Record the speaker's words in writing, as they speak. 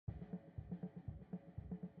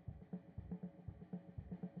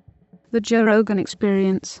The Joe Rogan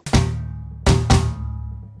Experience.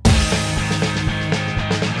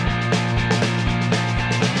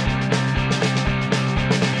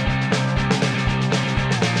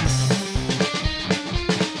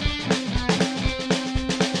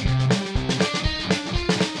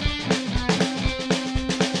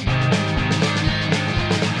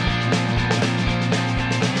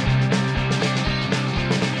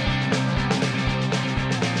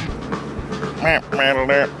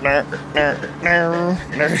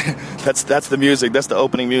 That's the music. That's the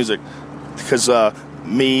opening music. Because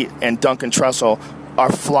me and Duncan Trussell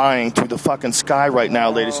are flying to the fucking sky right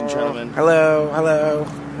now, ladies and gentlemen. Hello.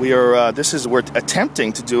 We're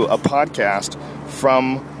attempting to do a podcast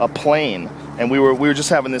from a plane, and we were just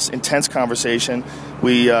having this intense conversation.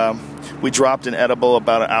 We dropped an edible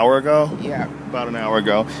about an hour ago. Yeah. About an hour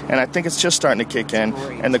ago, and I think it's just starting to kick in.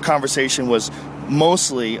 Great. And the conversation was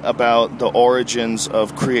mostly about the origins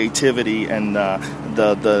of creativity and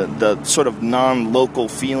the sort of non-local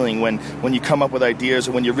feeling when you come up with ideas,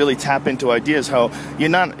 or when you really tap into ideas. How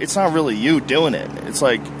it's not really you doing it. It's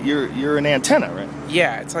like you're an antenna, right?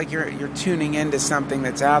 Yeah, it's like you're tuning into something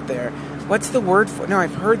that's out there. What's the word for it? No,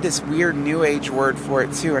 I've heard this weird New Age word for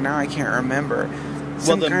it too, and now I can't remember.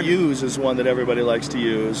 Well, the muse is one that everybody likes to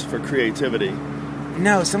use for creativity.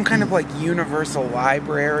 No, some kind of like universal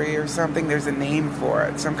library or something. There's a name for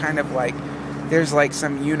it. Some kind of like, there's like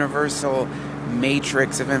some universal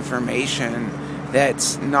matrix of information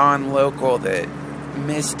that's non-local that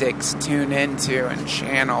mystics tune into and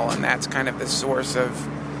channel, and that's kind of the source of,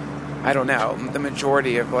 I don't know, the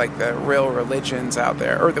majority of like the real religions out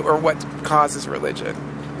there, or what causes religion.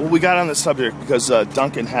 Well, we got on the subject because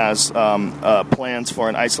Duncan has plans for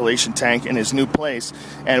an isolation tank in his new place,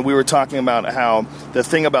 and we were talking about how the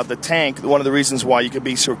thing about the tank, one of the reasons why you could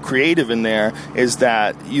be so creative in there is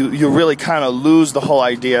that you really kind of lose the whole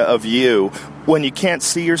idea of you. When you can't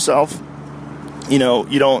see yourself,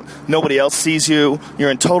 nobody else sees you,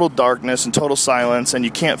 you're in total darkness and total silence, and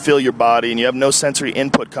you can't feel your body, and you have no sensory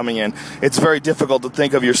input coming in. It's very difficult to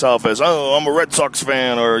think of yourself as, oh, I'm a Red Sox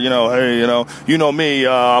fan, or, hey, you know me,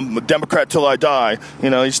 I'm a Democrat till I die.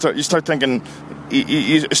 You start thinking,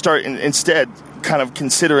 you start instead kind of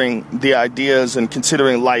considering the ideas and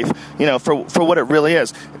considering life, for what it really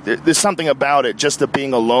is. There's something about it, just the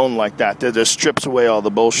being alone like that just strips away all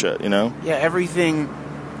the bullshit, Yeah, everything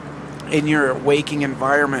in your waking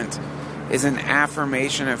environment is an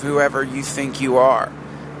affirmation of whoever you think you are.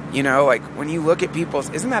 Like when you look at people's,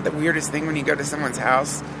 isn't that the weirdest thing when you go to someone's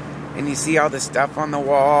house and you see all this stuff on the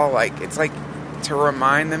wall? Like it's like to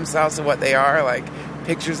remind themselves of what they are, like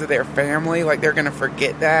pictures of their family, like they're gonna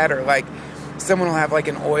forget that, or like someone will have like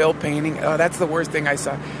an oil painting. Oh, that's the worst thing I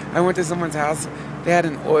saw. I went to someone's house, they had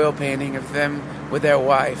an oil painting of them with their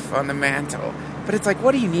wife on the mantle. But it's like,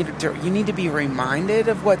 what do you need to? You need to be reminded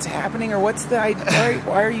of what's happening, or what's the idea?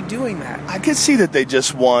 Why are you doing that? I can see that they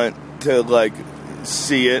just want to like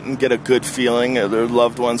see it and get a good feeling of their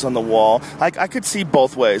loved ones on the wall. I could see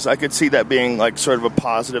both ways. I could see that being like sort of a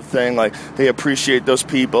positive thing, like they appreciate those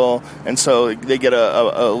people, and so they get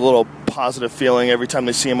a little positive feeling every time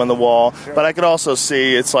they see them on the wall. Sure. But I could also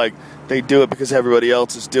see it's like they do it because everybody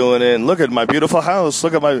else is doing it. And look at my beautiful house.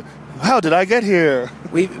 Look at how did I get here?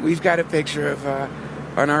 We've got a picture of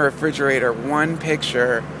on our refrigerator, one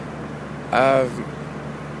picture of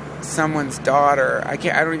someone's daughter. I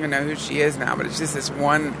don't even know who she is now, but it's just this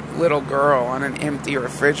one little girl on an empty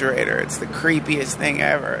refrigerator. It's the creepiest thing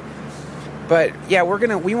ever. But yeah,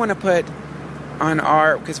 we want to put on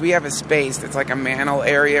because we have a space that's like a mantle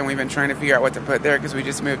area, and we've been trying to figure out what to put there because we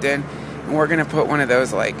just moved in, and we're going to put one of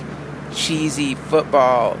those like cheesy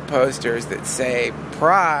football posters that say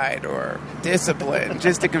pride or discipline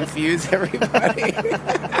just to confuse everybody,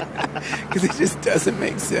 because it just doesn't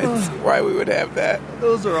make sense why we would have that.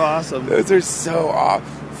 Those are awesome. Those are so off.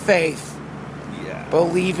 Faith,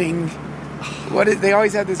 believing. They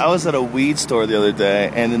always have this. I was at a weed store the other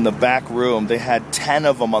day, and in the back room they had 10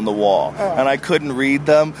 of them on the wall, and I couldn't read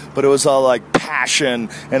them, but it was all like passion,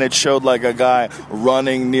 and it showed like a guy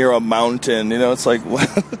running near a mountain. It's like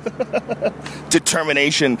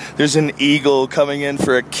determination. There's an eagle coming in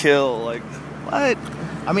for a kill. Like what?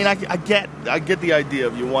 I mean, I get the idea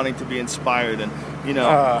of you wanting to be inspired, and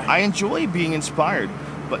I enjoy being inspired.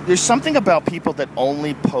 But there's something about people that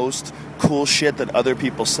only post cool shit that other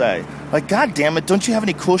people say. Like, God damn it, don't you have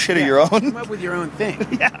any cool shit of your own? Come up with your own thing.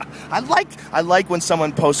 Yeah. I like when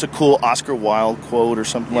someone posts a cool Oscar Wilde quote or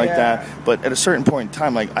something like that. But at a certain point in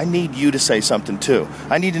time, like, I need you to say something too.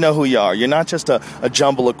 I need to know who you are. You're not just a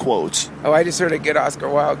jumble of quotes. Oh, I just heard a good Oscar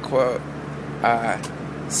Wilde quote.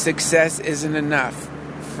 Success isn't enough.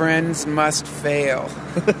 friends must fail.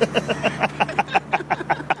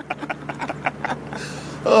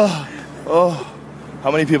 How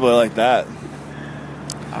many people are like that?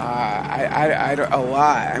 A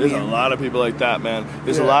lot. There's a lot of people like that, man.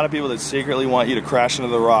 There's a lot of people that secretly want you to crash into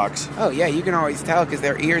the rocks. Oh, yeah, you can always tell because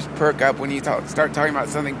their ears perk up when you start talking about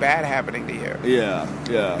something bad happening to you. Yeah.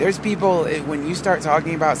 There's people, when you start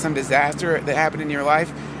talking about some disaster that happened in your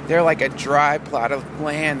life, they're like a dry plot of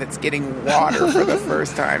land that's getting water for the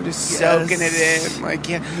first time, just soaking it in. Like,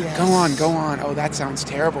 go on. Oh, that sounds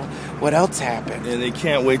terrible. What else happened? And they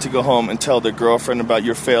can't wait to go home and tell their girlfriend about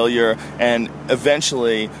your failure, and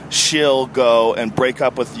eventually she'll go and break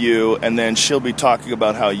up with you, and then she'll be talking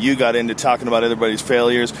about how you got into talking about everybody's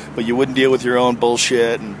failures, but you wouldn't deal with your own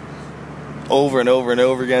bullshit, and over and over and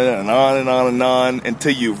over again, and on and on and on,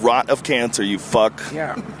 until you rot of cancer, you fuck.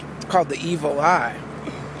 Yeah. It's called the evil eye.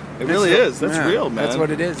 It really is. That's real, man. That's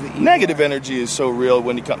what it is. Negative energy is so real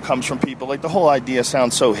when it comes from people. Like, the whole idea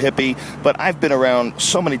sounds so hippie, but I've been around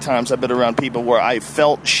so many times. I've been around people where I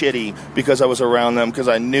felt shitty because I was around them because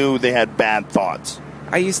I knew they had bad thoughts.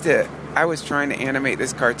 I was trying to animate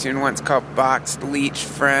this cartoon once called Boxed Leech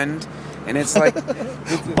Friend, and it's like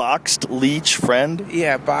Boxed Leech Friend?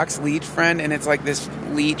 Yeah, Boxed Leech Friend, and it's like this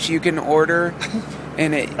leech you can order.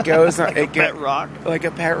 And it goes on like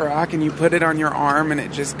a pet rock, and you put it on your arm, and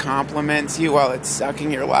it just compliments you while it's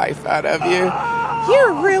sucking your life out of you.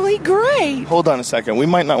 You're really great. Hold on a second. We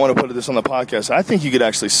might not want to put this on the podcast. I think you could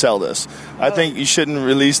actually sell this. I think you shouldn't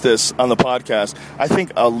release this on the podcast. I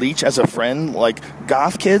think a leech as a friend, like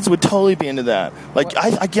goth kids, would totally be into that. Like,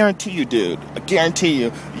 I guarantee you, dude. I guarantee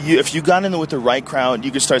you, if you got in there with the right crowd,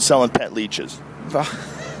 you could start selling pet leeches.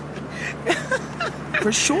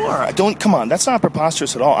 For sure. Come on, that's not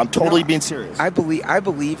preposterous at all. I'm totally being serious. I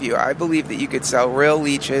believe you. I believe that you could sell real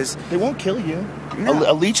leeches. They won't kill you.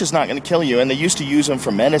 No. A leech is not going to kill you, and they used to use them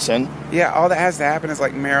for medicine. Yeah, all that has to happen is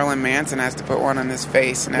like Marilyn Manson has to put one on his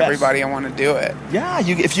face, and everybody will want to do it. Yeah,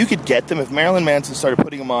 if you could get them, if Marilyn Manson started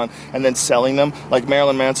putting them on and then selling them, like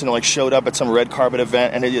Marilyn Manson like showed up at some red carpet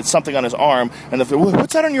event and he had something on his arm, and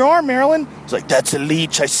what's that on your arm, Marilyn? It's like, that's a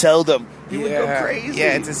leech. I sell them. He would go crazy.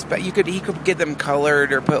 Yeah, he could get them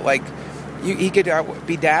colored or put like he could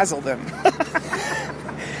bedazzle them.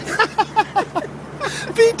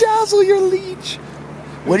 Bedazzle your leech.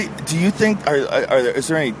 What do you think? Is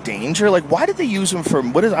there any danger? Like, why did they use them for?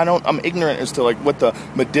 I'm ignorant as to like what the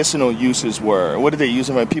medicinal uses were. What did they use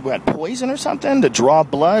them for? People had poison or something to draw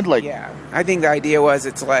blood. Like, yeah, I think the idea was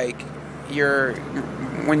it's like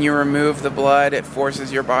when you remove the blood, it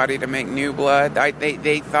forces your body to make new blood. I think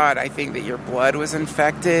that your blood was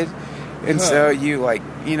infected, and so you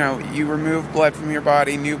you remove blood from your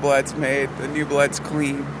body, new blood's made, the new blood's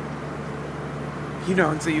clean.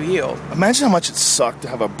 And so you heal. Imagine how much it sucked to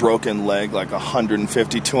have a broken leg like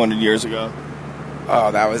 150, 200 years ago.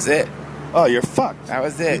 Oh, that was it. Oh, you're fucked. That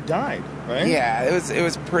was it. You died, right? Yeah, it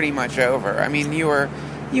was pretty much over. I mean, you would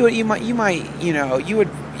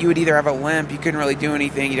either have a limp, you couldn't really do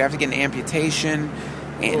anything, you'd have to get an amputation,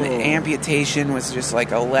 and the amputation was just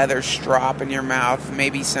like a leather strop in your mouth,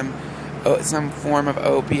 maybe some form of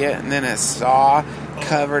opiate, and then a saw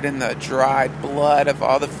covered in the dried blood of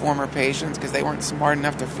all the former patients because they weren't smart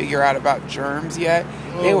enough to figure out about germs yet.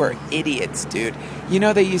 They were idiots, dude.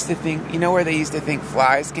 Where they used to think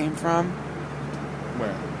flies came from?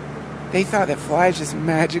 Where? They thought that flies just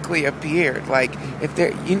magically appeared. Like,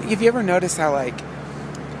 if you ever notice how, like,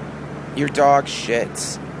 your dog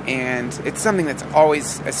shits, and it's something that's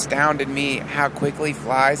always astounded me how quickly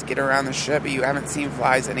flies get around the shit, but you haven't seen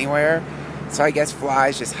flies anywhere. So I guess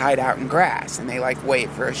flies just hide out in grass, and they, like, wait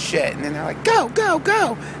for a shit, and then they're like, go, go,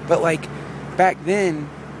 go. But, like, back then,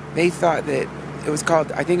 they thought that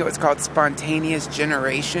I think it was called spontaneous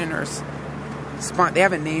generation, or they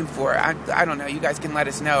have a name for it. I don't know. You guys can let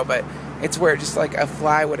us know, but it's where just, like, a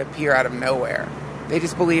fly would appear out of nowhere. They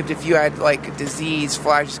just believed if you had, like, a disease,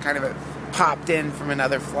 flies just kind of popped in from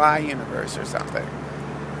another fly universe or something.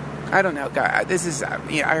 I don't know, guy. This is, I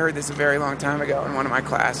heard this a very long time ago in one of my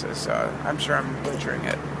classes, so I'm sure I'm butchering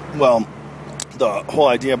it. Well, the whole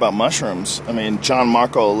idea about mushrooms, I mean, John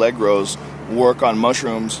Marco Allegro's work on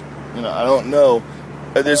mushrooms, I don't know.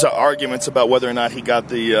 There's arguments about whether or not he got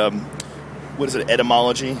the,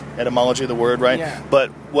 etymology of the word, right? Yeah. But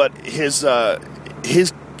what his work,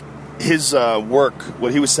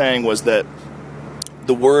 what he was saying was that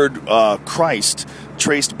the word Christ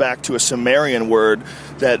traced back to a Sumerian word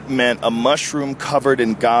that meant a mushroom covered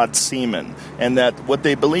in God's semen. And that what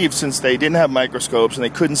they believed, since they didn't have microscopes and they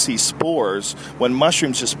couldn't see spores, when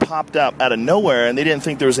mushrooms just popped up out of nowhere and they didn't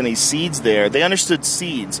think there was any seeds there, they understood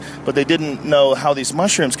seeds, but they didn't know how these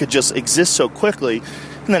mushrooms could just exist so quickly.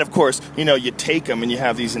 And then, of course, you take them and you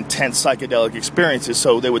have these intense psychedelic experiences,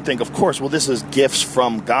 so they would think, of course, well, this is gifts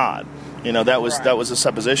from God. That was a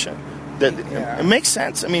supposition. It makes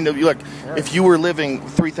sense. I mean, if you were living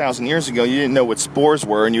 3,000 years ago, you didn't know what spores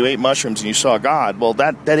were, and you ate mushrooms and you saw God. Well,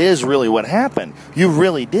 that is really what happened. You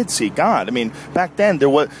really did see God. I mean, back then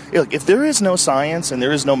if there is no science and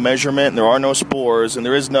there is no measurement, and there are no spores, and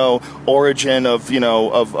there is no origin of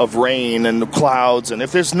rain and clouds, and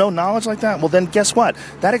if there's no knowledge like that, well, then guess what?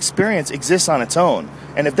 That experience exists on its own.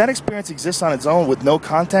 And if that experience exists on its own with no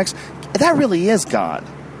context, that really is God.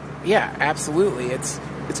 Yeah, absolutely. It's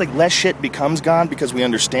like less shit becomes God because we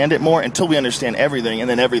understand it more until we understand everything, and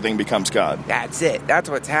then everything becomes God. That's it. That's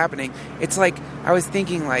what's happening. It's like, I was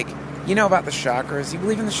thinking, about the chakras. You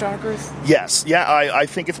believe in the chakras? Yes. Yeah, I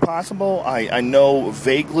think it's possible. I know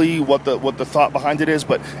vaguely what the thought behind it is,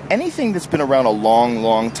 but anything that's been around a long,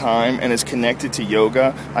 long time and is connected to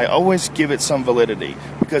yoga, I always give it some validity.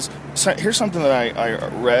 Because here's something that I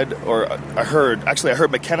read, or I heard. Actually, I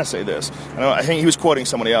heard McKenna say this. I think he was quoting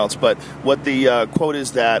somebody else, but what the quote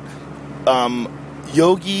is that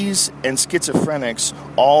yogis and schizophrenics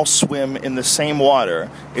all swim in the same water.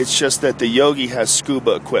 It's just that the yogi has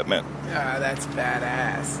scuba equipment. Ah, that's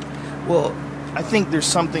badass. Well, I think there's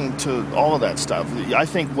something to all of that stuff. I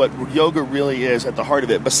think what yoga really is at the heart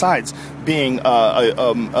of it, besides being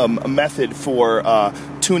a method for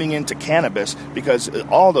tuning into cannabis, because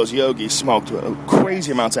all those yogis smoked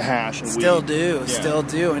crazy amounts of hash and still weed. Still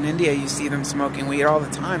do. In India, you see them smoking weed all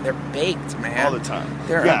the time. They're baked, man. All the time.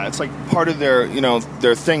 It's like part of their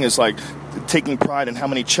thing is like taking pride in how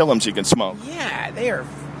many chillums you can smoke. Yeah, they are.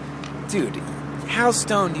 Dude, how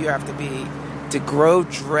stoned do you have to be to grow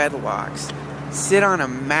dreadlocks, sit on a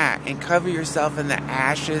mat, and cover yourself in the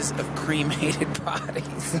ashes of cremated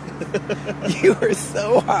bodies? You are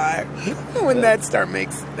so high when that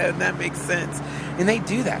makes sense. And they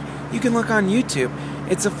do that. You can look on YouTube.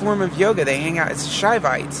 It's a form of yoga. They hang out. It's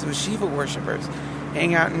Shivites, so Shiva worshippers,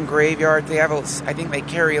 hang out in graveyards. They have I think they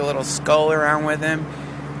carry a little skull around with them.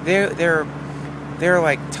 They're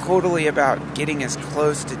like totally about getting as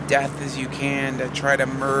close to death as you can to try to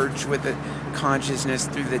merge with the consciousness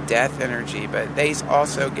through the death energy, but they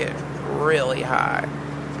also get really high.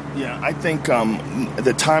 Yeah, I think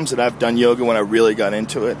the times that I've done yoga when I really got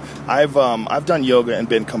into it, I've done yoga and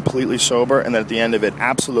been completely sober, and at the end of it,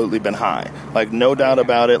 absolutely been high. Like, no doubt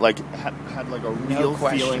about it. Like, had like a real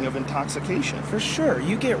feeling of intoxication. For sure,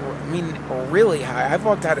 you get, really high. I've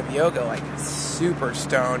walked out of yoga like super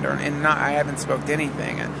stoned, I haven't smoked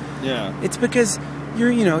anything. Yeah, it's because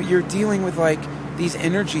you're dealing with like these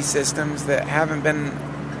energy systems that haven't been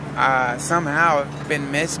somehow have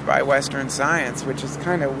been missed by Western science, which is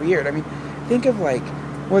kind of weird. I mean, think of like,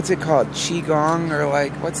 what's it called, Qigong, or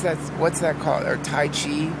like what's that called, or Tai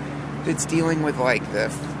Chi, that's dealing with like the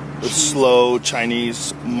slow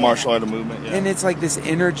Chinese martial art movement. Yeah. And it's like this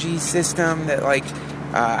energy system that like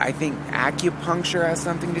I think acupuncture has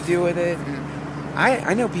something to do with it. And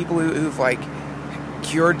I know people who've like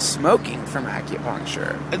cured smoking from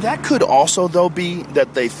acupuncture. That could also, though, be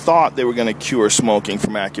that they thought they were going to cure smoking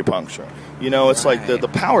from acupuncture. It's right. like the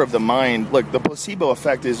power of the mind. Look, the placebo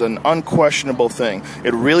effect is an unquestionable thing.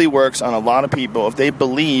 It really works on a lot of people. If they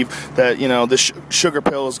believe that, the sugar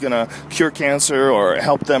pill is going to cure cancer or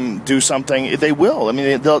help them do something, they will. I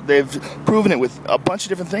mean, they've proven it with a bunch of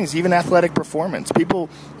different things, even athletic performance. People,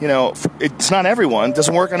 it's not everyone. It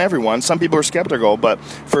doesn't work on everyone. Some people are skeptical. But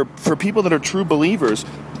for people that are true believers,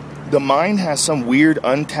 the mind has some weird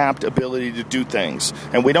untapped ability to do things,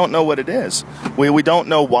 and we don't know what it is. We don't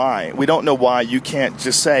know why. We don't know why you can't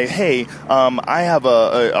just say, hey, I have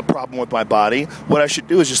a problem with my body. What I should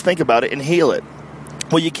do is just think about it and heal it.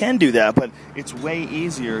 Well, you can do that, but it's way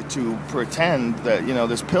easier to pretend that,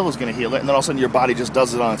 this pill is going to heal it, and then all of a sudden your body just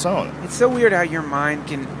does it on its own. It's so weird how your mind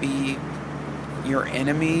can be your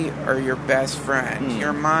enemy or your best friend.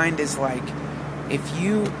 Your mind is like, if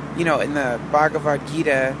you, in the Bhagavad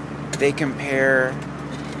Gita, they compare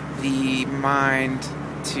the mind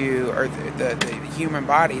to, or the human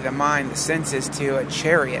body, the mind, the senses, to a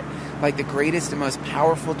chariot, like the greatest and most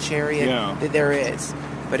powerful chariot that there is.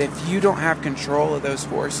 But if you don't have control of those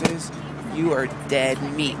horses, you are dead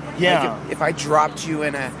meat. Yeah. Like if I dropped you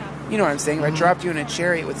in a, you know what I'm saying? If I dropped you in a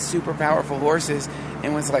chariot with super powerful horses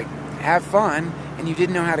and was like, have fun, and you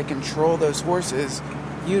didn't know how to control those horses,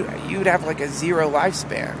 you'd have like a 0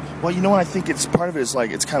 lifespan. Well, you know what? I think it's part of it is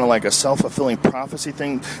like it's kind of like a self-fulfilling prophecy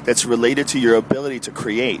thing that's related to your ability to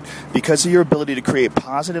create. Because of your ability to create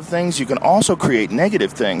positive things, you can also create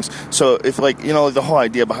negative things. So if the whole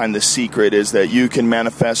idea behind The Secret is that you can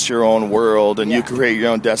manifest your own world and you can create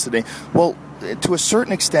your own destiny. Well, to a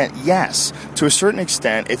certain extent, yes. To a certain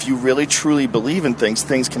extent, if you really truly believe in things,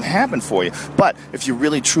 things can happen for you. But if you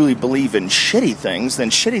really truly believe in shitty things,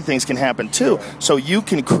 then shitty things can happen too. So you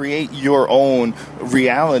can create your own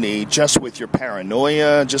reality just with your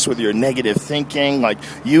paranoia, just with your negative thinking. Like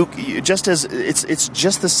you just as it's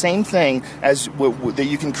just the same thing as that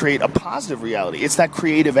you can create a positive reality. It's that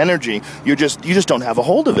creative energy. You just don't have a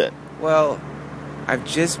hold of it. Well, I've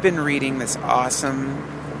just been reading this awesome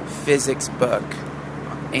physics book,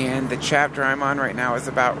 and the chapter I'm on right now is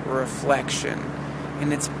about reflection.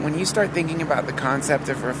 And it's when you start thinking about the concept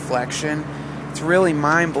of reflection, it's really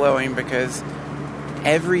mind-blowing, because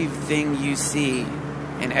everything you see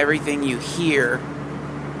and everything you hear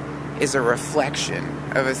is a reflection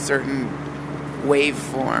of a certain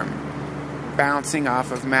waveform bouncing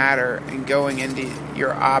off of matter and going into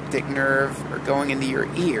your optic nerve or going into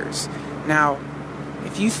your ears. Now,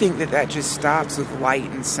 if you think that just stops with light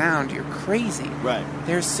and sound, you're crazy. Right.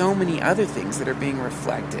 There's so many other things that are being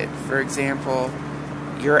reflected. For example,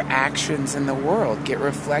 your actions in the world get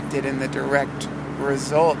reflected in the direct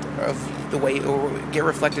result of the way, or get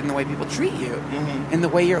reflected in the way people treat you, and the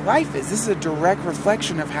way your life is. This is a direct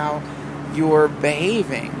reflection of how you're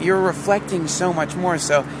behaving. You're reflecting so much more.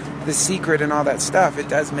 So The Secret and all that stuff, it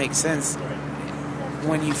does make sense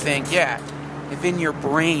when you think, if in your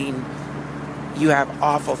brain you have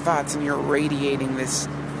awful thoughts and you're radiating this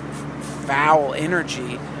foul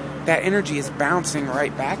energy, that energy is bouncing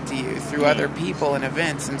right back to you through other people and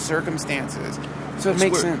events and circumstances. So it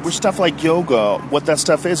makes sense. With stuff like yoga, what that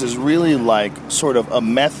stuff is really like sort of a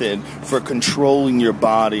method for controlling your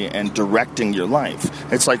body and directing your life.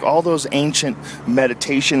 It's like all those ancient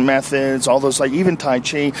meditation methods, all those, like even Tai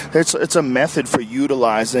Chi, it's a method for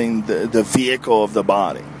utilizing the vehicle of the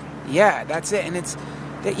body. Yeah, that's it. And it's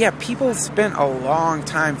people spent a long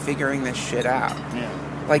time figuring this shit out. Yeah.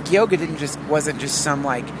 Like yoga wasn't just some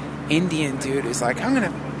like Indian dude who's like, I'm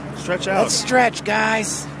gonna stretch out. Let's stretch,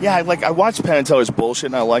 guys. Yeah, I watched Penn and Teller's bullshit,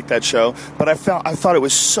 and I liked that show. But I thought it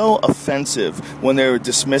was so offensive when they were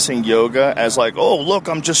dismissing yoga as like, oh, look,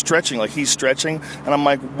 I'm just stretching, like he's stretching. And I'm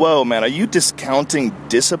like, whoa, man, are you discounting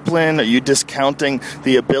discipline? Are you discounting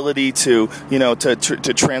the ability to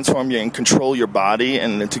transform you and control your body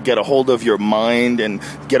and to get a hold of your mind and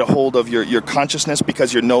get a hold of your consciousness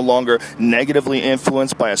because you're no longer negatively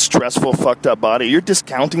influenced by a stressful, fucked up body? You're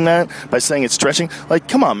discounting that by saying it's stretching? Like,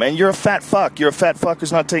 come on, man. You're a fat fuck. You're a fat fuck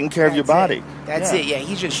who's not taking care of your body. That's it. Yeah,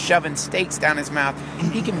 he's just shoving steaks down his mouth.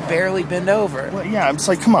 He can barely bend over. Well, yeah, I'm just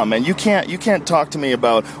like, come on, man. You can't talk to me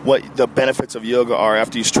about what the benefits of yoga are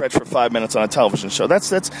after you stretch for 5 minutes on a television show. That's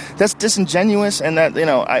disingenuous, and that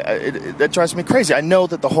that drives me crazy. I know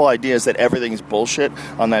that the whole idea is that everything is bullshit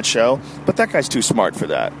on that show, but that guy's too smart for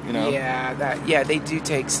that. Yeah, they do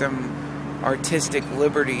take some artistic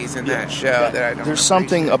liberties in that show that I don't. There's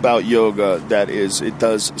something about yoga that it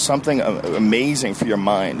does something amazing for your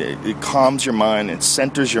mind. It calms your mind. It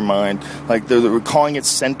centers your mind. Like we're calling it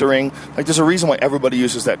centering. Like there's a reason why everybody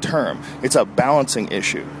uses that term. It's a balancing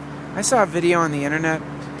issue. I saw a video on the internet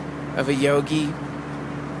of a yogi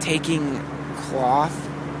taking cloth.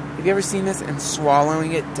 Have you ever seen this? And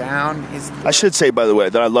swallowing it down his throat. I should say, by the way,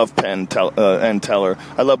 that I love Penn and Teller.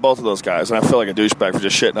 I love both of those guys, and I feel like a douchebag for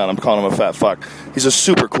just shitting on him, calling him a fat fuck. He's a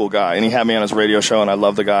super cool guy, and he had me on his radio show, and I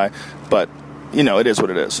love the guy. But, it is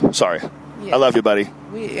what it is. Sorry. Yeah. I love you, buddy.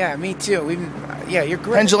 Me too. You're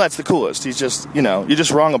great. Penn Jillette's the coolest. He's just, you're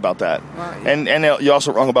just wrong about that. Well, and you're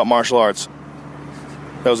also wrong about martial arts.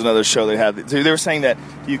 That was another show they had. They were saying that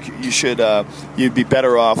you'd be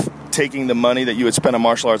better off taking the money that you would spend on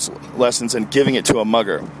martial arts lessons and giving it to a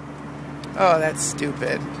mugger. Oh, that's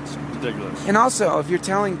stupid. It's ridiculous. And also, if you're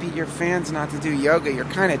telling your fans not to do yoga, you're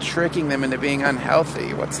kind of tricking them into being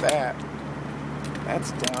unhealthy. What's that?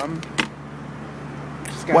 That's dumb.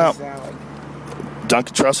 Just got a salad.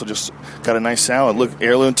 Duncan Trussell just got a nice salad. Look,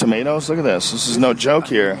 heirloom tomatoes. Look at this. This is no joke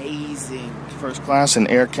here. Amazing. First class in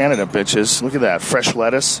Air Canada, bitches. Look at that. Fresh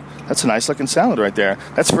lettuce. That's a nice looking salad right there.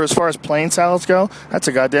 That's for as far as plain salads go, that's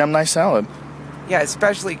a goddamn nice salad. Yeah,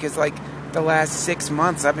 especially because, the last 6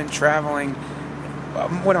 months I've been traveling.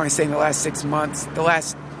 What am I saying? The last 6 months? The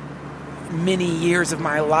last many years of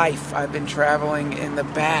my life I've been traveling in the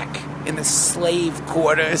back, in the slave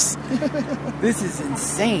quarters. This is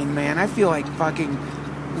insane, man. I feel like fucking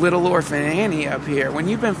Little Orphan Annie up here. When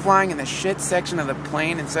you've been flying in the shit section of the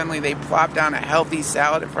plane and suddenly they plop down a healthy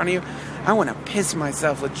salad in front of you, I want to piss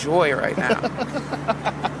myself with joy right now.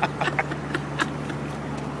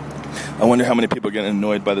 I wonder how many people are getting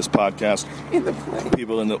annoyed by this podcast. In the plane.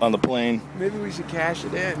 People on the plane. Maybe we should cash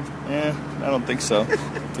it in. I don't think so.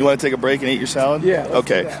 You want to take a break and eat your salad? Yeah.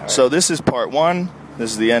 Okay. Right. So this is part 1. This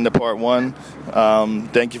is the end of part 1.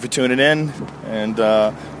 Thank you for tuning in. And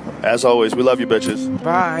as always, we love you, bitches.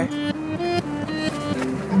 Bye.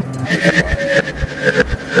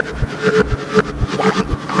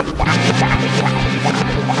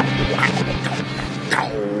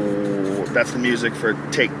 That's the music for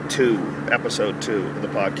take 2, episode 2 of the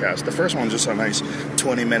podcast. The first one's just a nice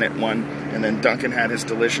 20-minute one, and then Duncan had his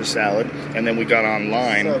delicious salad, and then we got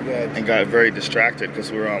online and got very distracted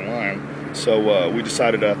because we were online. So we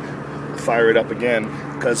decided to fire it up again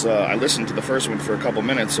because I listened to the first one for a couple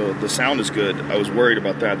minutes, so the sound is good. I was worried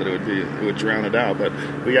about that it would drown it out, but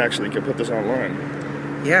we actually could put this online.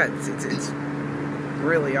 Yeah, it's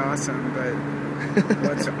really awesome, but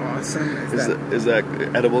what's awesome is that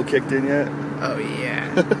edible kicked in yet? Oh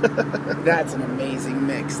yeah. That's an amazing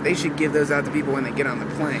mix. They should give those out to people when they get on the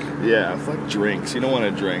plane. Yeah, it's like drinks. You don't want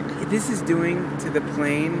to drink. This is doing to the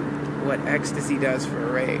plane what ecstasy does for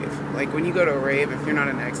a rave. Like when you go to a rave, if you're not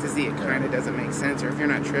in ecstasy, it kind of doesn't make sense. Or if you're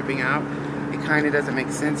not tripping out, it kind of doesn't make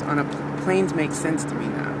sense. Planes make sense to me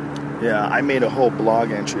now. Yeah, I made a whole blog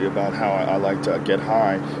entry about how I like to get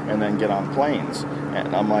high and then get on planes.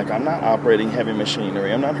 And I'm like, I'm not operating heavy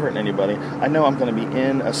machinery. I'm not hurting anybody. I know I'm going to be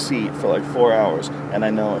in a seat for like 4 hours. And I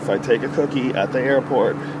know if I take a cookie at the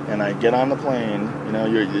airport and I get on the plane,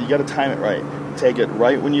 you got to time it right. Take it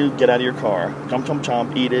right when you get out of your car. Chomp, chomp,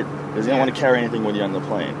 chomp, eat it. Because you don't want to carry anything when you're on the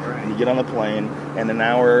plane. Right. And you get on the plane, and an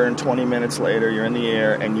hour and 20 minutes later, you're in the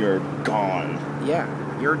air, and you're gone. Yeah,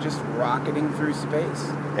 you're just rocketing through space.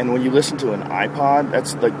 And when you listen to an iPod,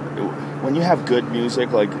 that's like, when you have good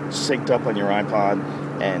music, like, synced up on your iPod,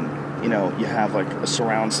 and, you have, like, a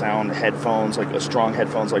surround sound headphones, like, a strong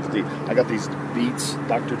headphones, like, I got these Beats,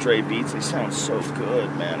 Dr. Dre Beats, they sound so good,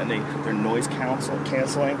 man, and they're noise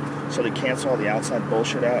canceling, so they cancel all the outside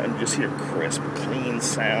bullshit out, and you just hear crisp, clean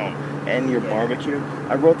sound, and your barbecue.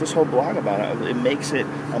 I wrote this whole blog about it. It makes it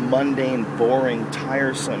a mundane, boring,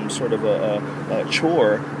 tiresome sort of a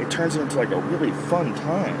chore. It turns it into, like, a really fun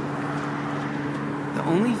time. The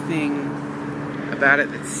only thing about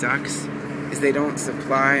it that sucks is they don't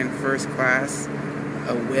supply in first class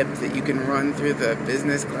a whip that you can run through the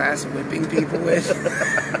business class whipping people with.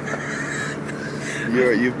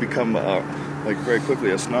 You've become like very quickly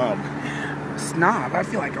a snob. Snob? I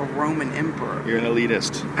feel like a Roman emperor. You're an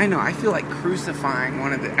elitist. I know. I feel like crucifying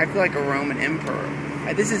I feel like a Roman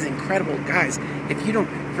emperor. This is incredible, guys. If you don't,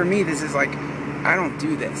 for me, this is like, I don't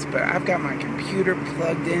do this, but I've got my computer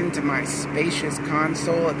plugged into my spacious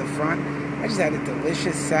console at the front. I just had a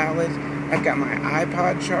delicious salad. I've got my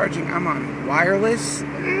iPod charging. I'm on wireless.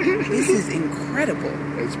 This is incredible.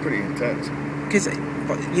 It's pretty intense. Because,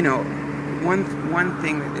 one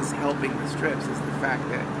thing that is helping the strips is the fact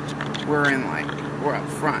that we're up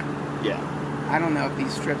front. Yeah. I don't know if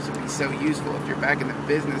these strips would be so useful if you're back in the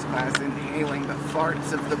business class inhaling the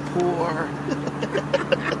farts of the poor.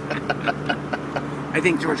 I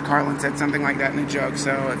think George Carlin said something like that in a joke,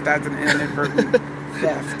 so if that's an inadvertent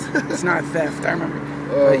theft, it's not theft, I remember.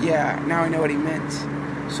 But yeah, now I know what he meant.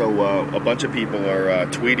 So a bunch of people are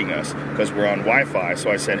tweeting us because we're on Wi-Fi.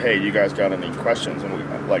 So I said, hey, you guys got any questions? And we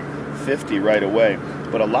got like 50 right away.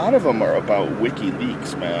 But a lot of them are about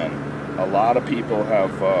WikiLeaks, man. A lot of people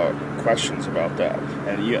have questions about that.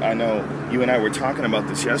 And I know you and I were talking about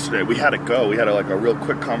this yesterday. We had to go. We had a real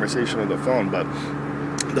quick conversation on the phone, but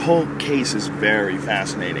the whole case is very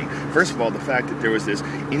fascinating. First of all, the fact that there was this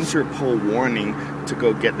Interpol warning to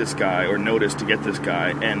go get this guy, or notice to get this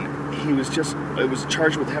guy, and it was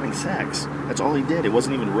charged with having sex. That's all he did. It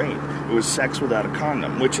wasn't even rape. It was sex without a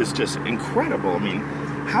condom, which is just incredible. I mean,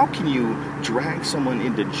 how can you drag someone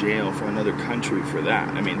into jail for another country for that?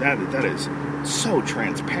 I mean, that is so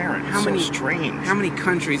transparent, so strange. How many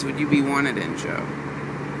countries would you be wanted in, Joe?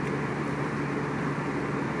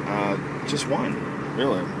 Just one.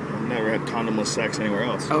 Really? I've never had condomless sex anywhere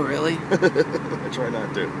else. Oh, really? I try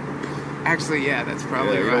not to. Actually, yeah, that's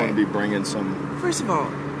probably you right. don't want to be bringing some First of all,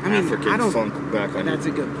 African funk back on That's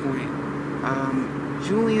you. a good point.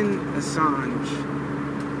 Julian Assange,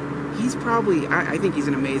 he's probably, I think he's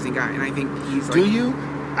an amazing guy, and I think he's like... Do you?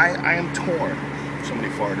 I am torn.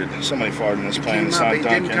 Somebody farted in this plane. It's not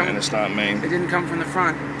Duncan, and it's not me. It didn't come from the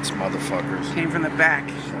front. It's motherfuckers. It came from the back.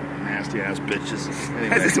 So nasty ass bitches.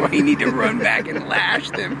 Anyway. That's why you need to run back and lash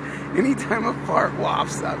them. Anytime a fart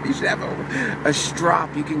wafts up, you should have a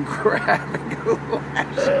strop you can grab and go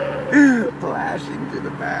lashing through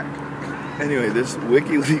the back. Anyway, this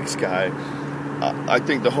WikiLeaks guy, I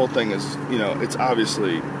think the whole thing is, it's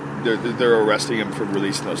obviously they're arresting him for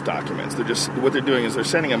releasing those documents. What they're doing is they're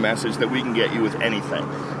sending a message that we can get you with anything.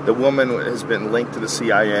 The woman has been linked to the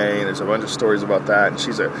CIA, and there's a bunch of stories about that. And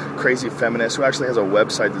she's a crazy feminist who actually has a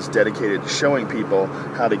website that's dedicated to showing people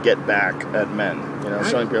how to get back at men.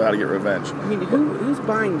 Showing people how to get revenge. I mean, who's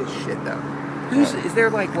buying this shit though? Is there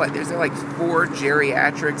like 4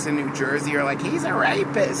 geriatrics in New Jersey are like, he's a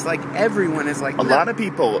rapist? Like, everyone is like... A lot of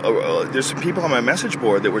people, there's some people on my message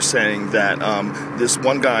board that were saying that this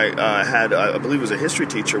one guy had, I believe it was a history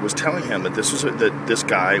teacher, was telling him that this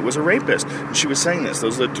guy was a rapist. And she was saying this.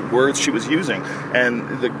 Those are the words she was using.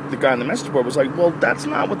 And the guy on the message board was like, well, that's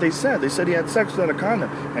not what they said. They said he had sex without a condom.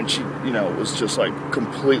 And she, was just like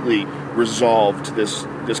completely resolved to this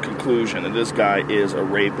conclusion that this guy is a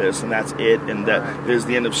rapist, and that's it, and that is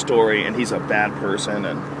the end of story, and he's a bad person.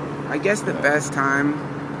 And I guess the best time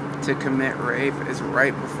to commit rape is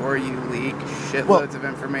right before you leak shitloads of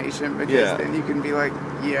information, because then you can be like,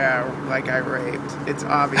 like I raped. It's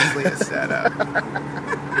obviously a setup.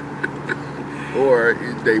 Or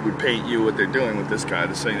they would paint you what they're doing with this guy,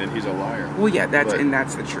 to saying that he's a liar. Well, yeah, that's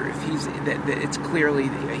the truth. It's clearly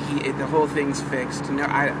the whole thing's fixed. No,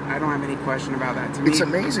 I don't have any question about that. To me, it's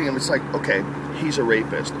amazing. And it's like, okay, he's a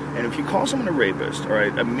rapist, and if you call someone a rapist, all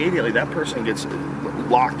right, immediately that person gets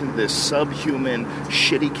locked into this subhuman,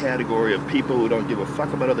 shitty category of people who don't give a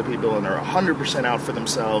fuck about other people and are 100% out for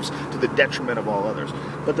themselves to the detriment of all others.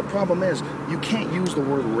 But the problem is, you can't use the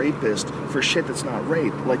word rapist for shit that's not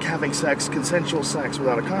rape, like having consensual sex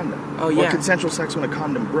without a condom. Oh, yeah. Or consensual sex when a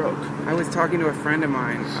condom broke. I was talking to a friend of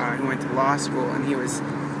mine who went to law school, and he was,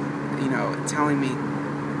 telling me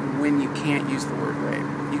when you can't use the word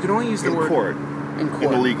rape. You can only use the word... In court.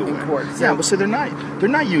 In a legal way. In court. Yeah, but so they're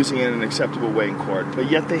not using it in an acceptable way in court,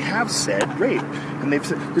 but yet they have said rape. And they've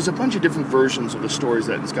said, there's a bunch of different versions of the stories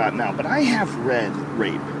that it's gotten out, but I have read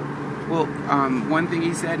rape. Well, one thing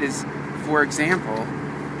he said is, for example,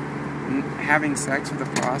 having sex with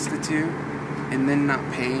a prostitute and then not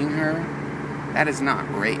paying her, that is not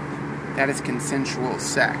rape. That is consensual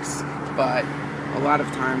sex. But a lot of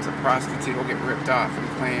times a prostitute will get ripped off and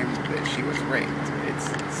claim that she was raped.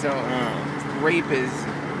 Rape is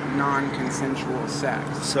non-consensual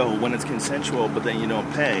sex. So when it's consensual but then you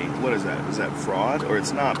don't pay, what is that? Is that fraud? Or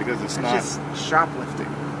it's not, because it's not... It's just shoplifting.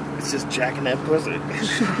 It's just jacking that pussy.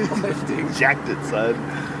 Shoplifting. Jacked it, son.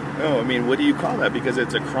 No, I mean, what do you call that? Because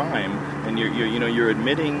it's a crime, and you're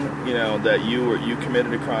admitting, that you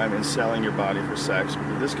committed a crime in selling your body for sex,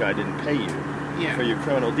 but this guy didn't pay you for your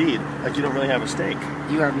criminal deed. Like, you don't really have a stake.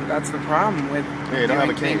 That's the problem with you don't have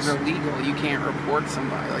a case. Things illegal. You can't report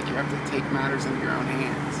somebody. Like, you have to take matters into your own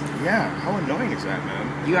hands. Yeah, how annoying is that,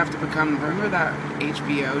 man? You have to remember that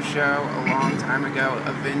HBO show a long time ago,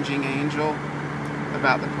 Avenging Angel,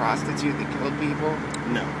 about the prostitute that killed people?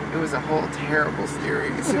 No. It was a whole terrible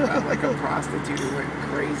series about like a prostitute who went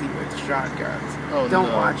crazy with shotguns. Oh,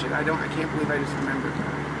 Don't watch it. I can't believe I just remembered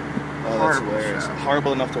that. Oh, that's hilarious. Show.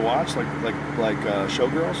 Horrible enough to watch, like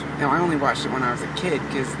Showgirls? No, I only watched it when I was a kid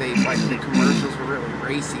because the commercials were really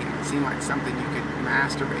racy and it seemed like something you could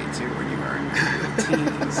masturbate to when you were in your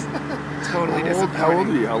teens. Totally disappointing. How old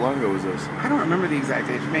were you? How long ago was this? I don't remember the exact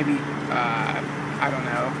age. Maybe, I don't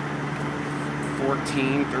know,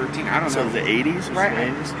 14, 13, I don't know. So the 80s? Right. The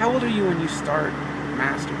 80s? How old are you when you start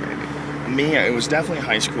masturbating? Me, it was definitely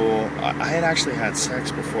high school. I had actually had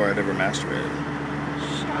sex before I'd ever masturbated.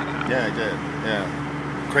 Shut up. Yeah, I did. Yeah.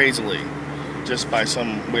 Crazily. Just by I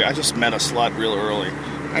just met a slut real early.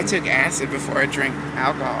 I took acid before I drank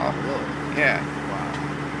alcohol. Really? Yeah. Wow.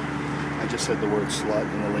 I just said the word slut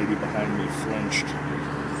and the lady behind me flinched.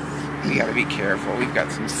 You gotta be careful. We've got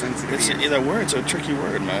some sensitive ears. That word's a tricky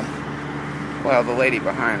word, man. Well, the lady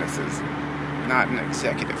behind us is not an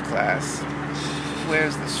executive class.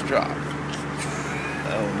 Where's the strap?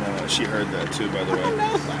 Oh, no. She heard that, too, by the way. No.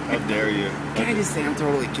 How dare you? Can I just say I'm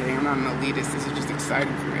totally kidding? I'm not an elitist. This is just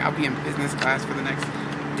exciting for me. I'll be in business class for the next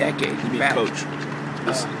decade. You mean coach.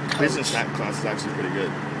 This business class is actually pretty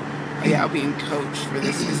good. Yeah, I'll be in coach for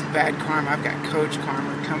this bad karma. I've got coach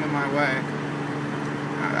karma coming my way.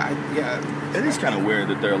 It is kind of weird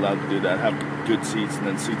that they're allowed to do that, have good seats and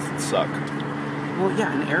then seats that suck. Well,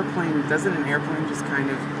 yeah, doesn't an airplane just kind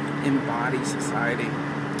of embody society?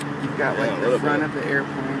 You've got like the front of the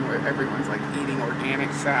airplane where everyone's like eating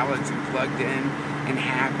organic salads and plugged in and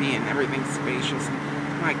happy and everything's spacious.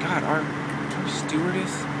 And my God, our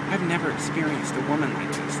stewardess I've never experienced a woman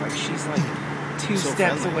like this. Like, she's like two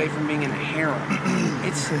steps away from being in a harem.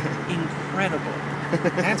 It's incredible.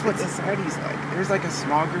 That's what society's like. There's like a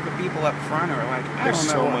small group of people up front who are like, I don't know. They're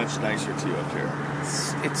so much nicer to you up here.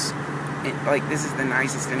 It's like, this is the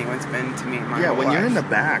nicest anyone's been to me in my whole life. Yeah, when you're in the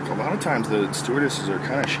back, a lot of times the stewardesses are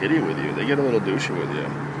kind of shitty with you. They get a little douchey with you.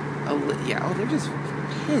 They're just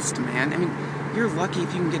pissed, man. I mean, you're lucky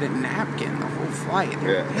if you can get a napkin the whole flight.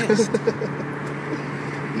 They're pissed.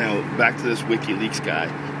 Now, back to this WikiLeaks guy.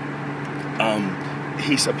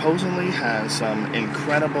 He supposedly has some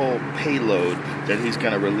incredible payload that he's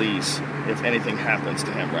going to release if anything happens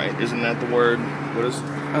to him, right? Isn't that the word? What is?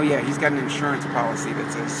 Oh, yeah, he's got an insurance policy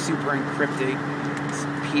that's a super encrypted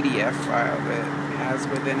PDF file that has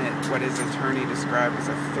within it what his attorney described as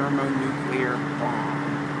a thermonuclear bomb.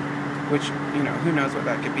 Which, you know, who knows what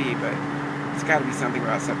that could be, but it's got to be something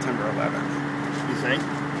about September 11th. You think?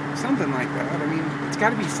 Something like that. I mean, it's got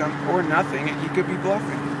to be or nothing. He could be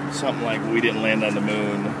bluffing. Something like we didn't land on the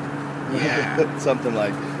moon. Yeah. Something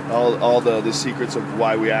like all the secrets of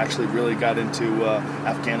why we actually really got into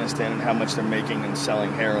Afghanistan and how much they're making and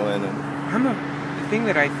selling heroin. And the thing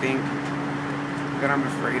that I think that I'm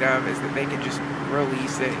afraid of is that they could just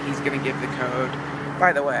release it. He's going to give the code.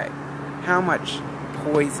 By the way, how much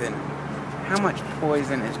poison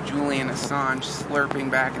is Julian Assange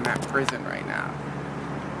slurping back in that prison right now?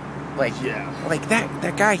 Like, yeah. Like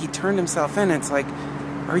that guy, he turned himself in. It's like,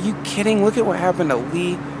 are you kidding? Look at what happened to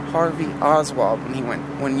Lee Harvey Oswald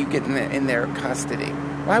when you get in their custody.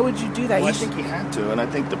 Why would you do that? Well, I think he had to, and I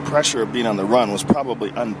think the pressure of being on the run was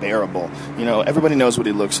probably unbearable. You know, everybody knows what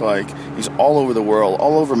he looks like. He's all over the world,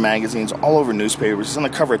 all over magazines, all over newspapers. He's on the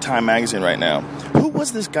cover of Time magazine right now. Who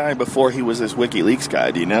was this guy before he was this WikiLeaks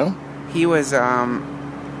guy? Do you know? He was, he's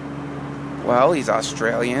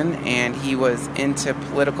Australian, and he was into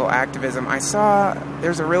political activism.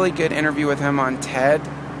 There's a really good interview with him on TED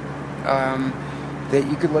that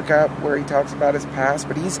you could look up where he talks about his past,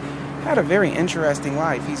 but he's had a very interesting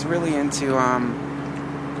life. He's really into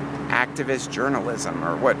activist journalism,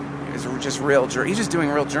 or what is just he's just doing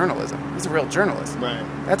real journalism. He's a real journalist. Right.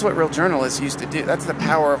 That's what real journalists used to do. That's the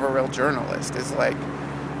power of a real journalist, is like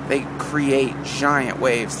they create giant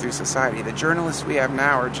waves through society. The journalists we have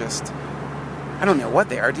now are just, I don't know what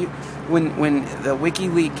they are. When the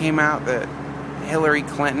WikiLeaks came out that Hillary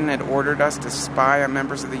Clinton had ordered us to spy on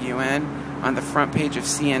members of the UN on the front page of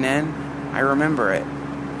CNN, I remember it.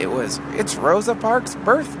 It's Rosa Parks'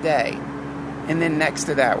 birthday. And then next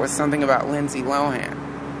to that was something about Lindsay Lohan.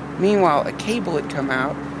 Meanwhile, a cable had come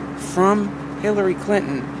out from Hillary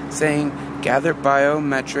Clinton saying, gather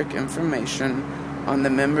biometric information on the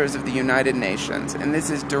members of the United Nations. And this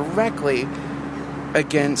is directly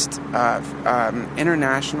against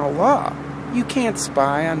international law. You can't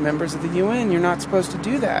spy on members of the UN. You're not supposed to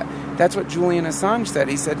do that. That's what Julian Assange said.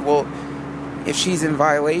 He said, well, if she's in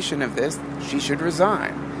violation of this, she should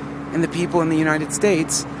resign. And the people in the United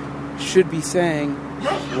States should be saying,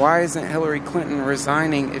 why isn't Hillary Clinton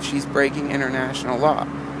resigning if she's breaking international law?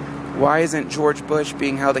 Why isn't George Bush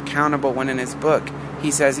being held accountable when in his book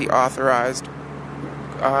he says he authorized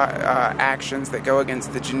actions that go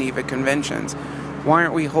against the Geneva Conventions? Why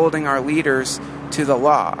aren't we holding our leaders to the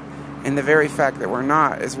law? And the very fact that we're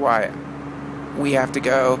not is why we have to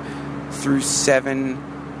go through seven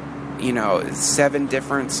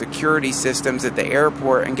different security systems at the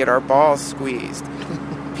airport and get our balls squeezed.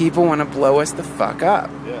 People want to blow us the fuck up.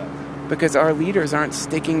 Yeah. Because our leaders aren't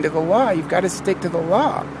sticking to the law. You've got to stick to the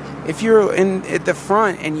law. If you're at the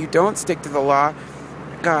front and you don't stick to the law,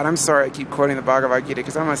 God, I'm sorry I keep quoting the Bhagavad Gita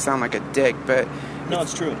because I'm going to sound like a dick, but no,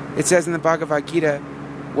 it's true. It says in the Bhagavad Gita,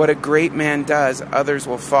 what a great man does, others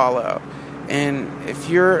will follow. And if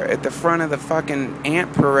you're at the front of the fucking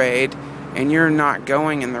ant parade and you're not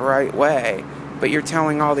going in the right way, but you're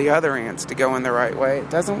telling all the other ants to go in the right way, it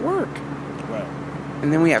doesn't work. Right.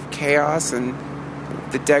 And then we have chaos and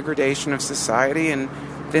the degradation of society, and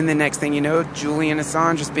then the next thing you know, Julian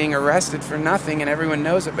Assange is being arrested for nothing, and everyone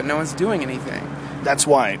knows it, but no one's doing anything. That's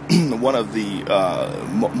why one of the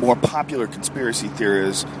more popular conspiracy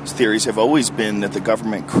theories have always been that the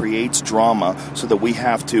government creates drama so that we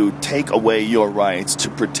have to take away your rights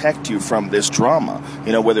to protect you from this drama.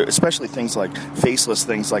 You know, especially things like faceless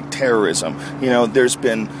things like terrorism. You know, there's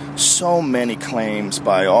been so many claims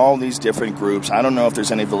by all these different groups. I don't know if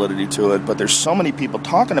there's any validity to it, but there's so many people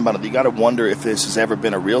talking about it that you got to wonder if this has ever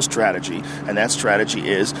been a real strategy. And that strategy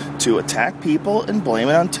is to attack people and blame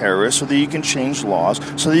it on terrorists so that you can change laws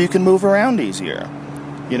so that you can move around easier.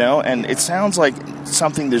 You know, and it sounds like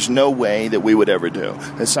something there's no way that we would ever do.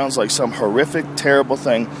 It sounds like some horrific, terrible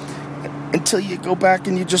thing. until you go back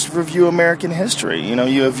and you just review American history. You know,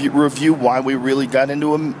 review why we really got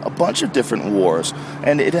into a bunch of different wars.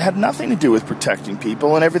 And it had nothing to do with protecting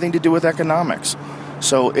people and everything to do with economics.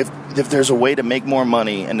 So if there's a way to make more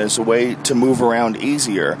money and there's a way to move around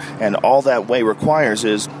easier, and all that way requires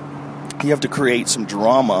is you have to create some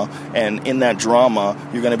drama, and in that drama,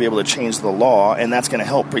 you're going to be able to change the law, and that's going to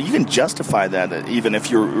help. But you can justify that even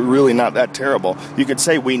if you're really not that terrible. You could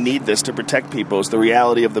say we need this to protect people. It's the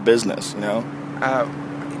reality of the business, you know?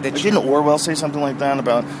 Didn't Orwell say something like that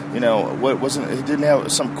about, you know, what wasn't, he didn't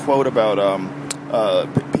have some quote about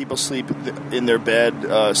people sleep in their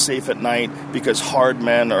bed safe at night because hard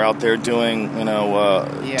men are out there doing, you know,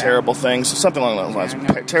 terrible things. Something along those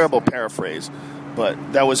lines. Terrible paraphrase.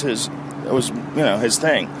 But that was his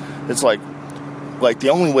thing. It's like the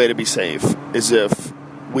only way to be safe is if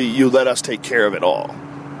you let us take care of it all,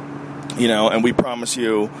 you know, and we promise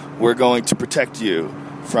you we're going to protect you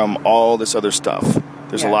from all this other stuff.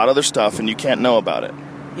 There's a lot of other stuff, and you can't know about it.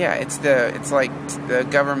 Yeah, it's like the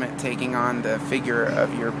government taking on the figure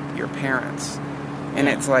of your parents, and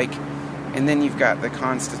it's like, and then you've got the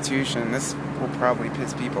Constitution. This will probably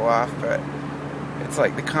piss people off, but. It's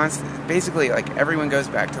like basically like everyone goes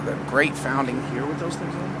back to the great founding. Hear with those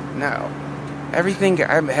things on? No. Everything,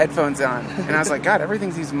 I have headphones on. And I was like, God,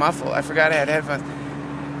 everything seems muffled. I forgot I had headphones.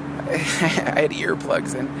 I had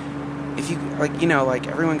earplugs in. If you, like, you know, like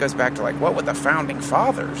everyone goes back to like, what would the founding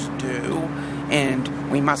fathers do?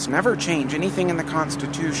 And we must never change anything in the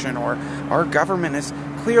Constitution, or our government is,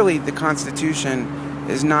 clearly the Constitution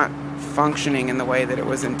is not functioning in the way that it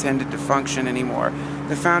was intended to function anymore.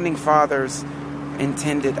 The founding fathers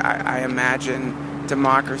intended, I imagine,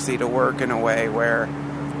 democracy to work in a way where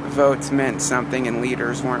votes meant something and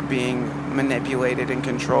leaders weren't being manipulated and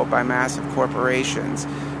controlled by massive corporations.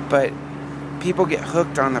 But people get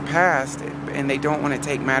hooked on the past and they don't want to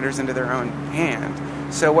take matters into their own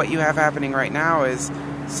hand. So what you have happening right now is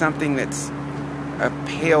something that's a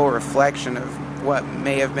pale reflection of what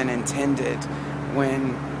may have been intended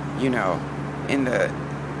when, you know, in the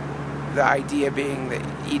idea being that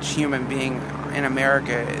each human being in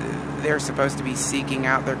America, they're supposed to be seeking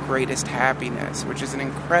out their greatest happiness, which is an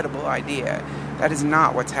incredible idea. That is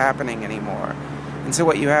not what's happening anymore. And so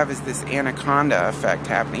what you have is this anaconda effect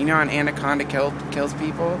happening. You know how an anaconda kills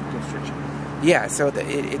people? Constriction. Yeah, so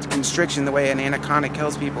it's constriction. The way an anaconda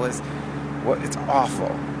kills people is, it's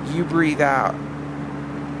awful. You breathe out,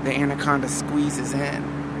 the anaconda squeezes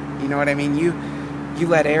in. You know what I mean? You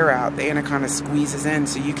let air out, the anaconda squeezes in,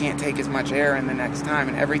 so you can't take as much air in the next time.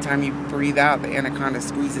 And every time you breathe out, the anaconda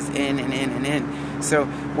squeezes in and in and in. So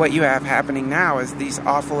what you have happening now is these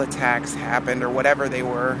awful attacks happened, or whatever they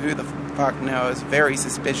were, who the fuck knows, very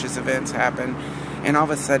suspicious events happen. And all of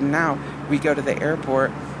a sudden now, we go to the airport,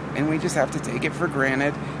 and we just have to take it for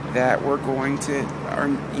granted that we're going to,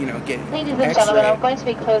 get Ladies and gentlemen, I'm going to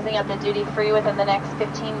be closing up the duty-free within the next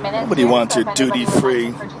 15 minutes. Nobody wants your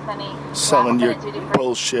duty-free, selling your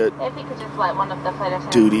bullshit. If you could just let one of the flight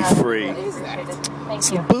attendants duty-free.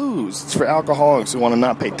 Thank you. It's booze. It's for alcoholics who want to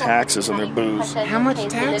not pay taxes on their booze. How much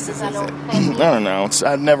taxes is it? I don't know.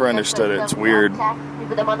 I've never understood it. It's weird.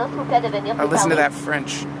 I listen to that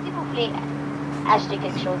French.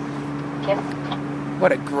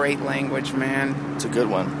 What a great language, man. It's a good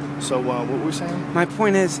one. So, what were we saying? My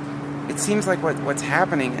point is, it seems like what's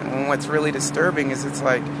happening, and what's really disturbing is it's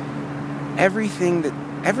like everything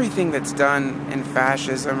that's done in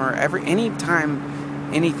fascism, or any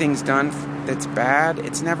time anything's done that's bad,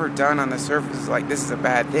 it's never done on the surface like this is a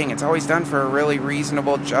bad thing. It's always done for a really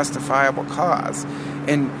reasonable, justifiable cause.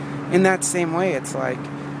 And in that same way, it's like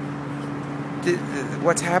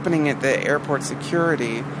what's happening at the airport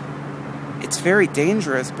security, it's very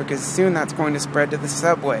dangerous, because soon that's going to spread to the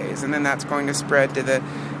subways, and then that's going to spread to the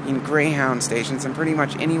Greyhound stations, and pretty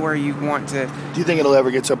much anywhere you want to. Do you think it'll ever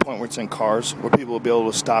get to a point where it's in cars, where people will be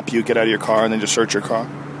able to stop you, get out of your car, and then just search your car?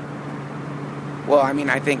 Well, I mean,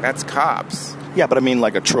 I think that's cops. Yeah, but I mean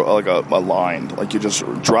like a line. Like you just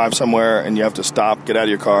drive somewhere and you have to stop, get out of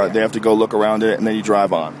your car. Yeah. They have to go look around it, and then you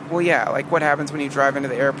drive on. Well, yeah, like what happens when you drive into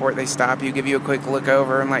the airport? They stop you, give you a quick look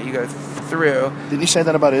over, and let you go through. Didn't you say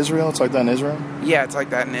that about Israel? It's like that in Israel? Yeah, it's like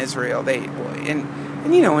that in Israel. And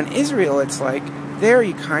in Israel, it's like there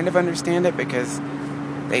you kind of understand it, because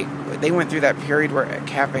they went through that period where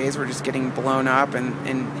cafes were just getting blown up,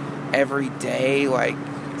 and every day, like,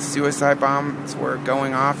 suicide bombs were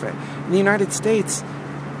going off. In the United States,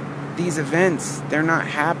 these events, they're not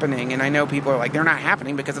happening. And I know people are like, they're not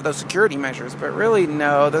happening because of those security measures. But really,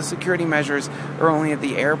 no, those security measures are only at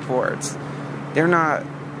the airports. They're not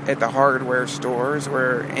at the hardware stores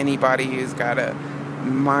where anybody who's got a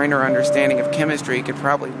minor understanding of chemistry could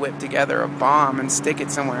probably whip together a bomb and stick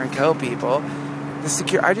it somewhere and kill people.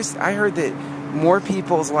 I heard that more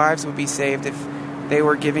people's lives would be saved if they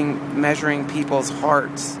were measuring people's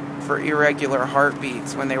hearts for irregular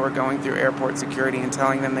heartbeats when they were going through airport security and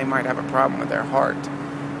telling them they might have a problem with their heart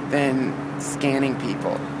than scanning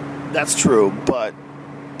people. That's true, but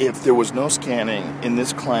if there was no scanning in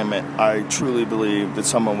this climate, I truly believe that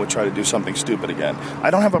someone would try to do something stupid again.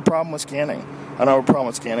 I don't have a problem with scanning. I don't have a problem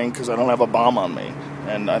with scanning because I don't have a bomb on me,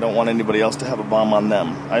 and I don't want anybody else to have a bomb on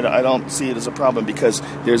them. I don't see it as a problem because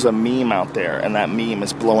there's a meme out there, and that meme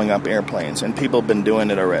is blowing up airplanes, and people have been doing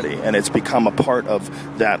it already, and it's become a part of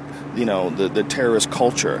that, the terrorist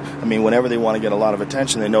culture. I mean, whenever they want to get a lot of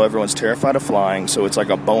attention, they know everyone's terrified of flying, so it's like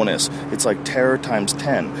a bonus. It's like terror times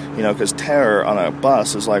 10, because terror on a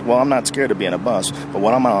bus is like, well, I'm not scared to be in a bus, but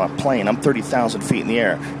when I'm on a plane, I'm 30,000 feet in the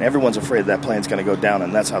air, and everyone's afraid that plane's going to go down,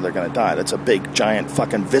 and that's how they're going to die. That's a big, giant,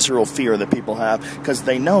 fucking visceral fear that people have, because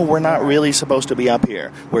they know we're not really supposed to be up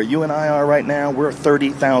here. Where you and I are right now, we're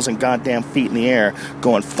 30,000 goddamn feet in the air,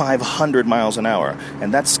 going 500 miles an hour,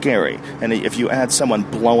 and that's scary. And if you add someone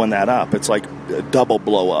blowing that up, it's like a double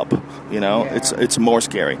blow up, Yeah. It's more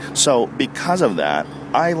scary. So because of that,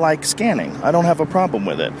 I like scanning. I don't have a problem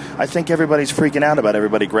with it. I think everybody's freaking out about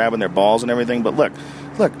everybody grabbing their balls and everything, but look,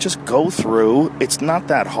 just go through. It's not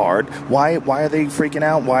that hard. Why are they freaking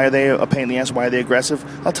out? Why are they a pain in the ass? Why are they aggressive?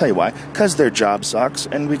 I'll tell you why. Because their job sucks,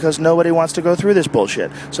 and because nobody wants to go through this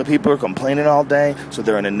bullshit. So people are complaining all day, so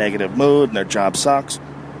they're in a negative mood, and their job sucks.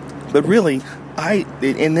 But really,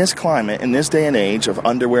 in this climate, in this day and age of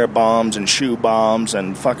underwear bombs and shoe bombs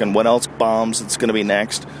and fucking what else bombs it's going to be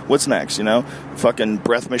next? What's next, Fucking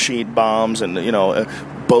breath machine bombs and,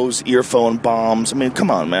 Bose earphone bombs. I mean, come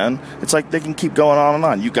on, man. It's like they can keep going on and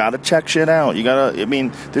on. You got to check shit out.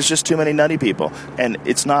 There's just too many nutty people. And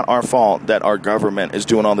it's not our fault that our government is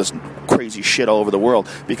doing all this crazy shit all over the world,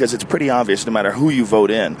 because it's pretty obvious no matter who you vote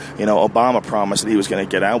in. Obama promised that he was going to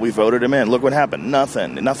get out. We voted him in. Look what happened.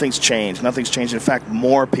 Nothing's changed. In fact,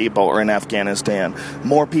 more people are in Afghanistan.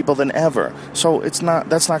 More people than ever. So that's not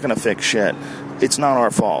going to fix shit. It's not our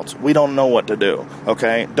fault. We don't know what to do,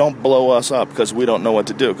 okay? Don't blow us up because we don't know what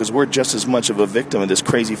to do, because we're just as much of a victim of this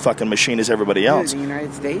crazy fucking machine as everybody else. The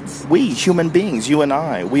United States? We, human beings, you and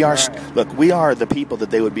I, we are, right. Look, we are the people that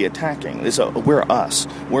they would be attacking. We're us.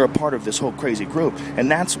 We're a part of this whole crazy group, and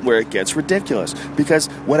that's where it gets ridiculous, because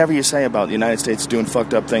whatever you say about the United States doing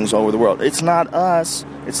fucked up things all over the world, it's not us.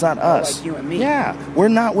 It's not us. Like you and me. Yeah, we're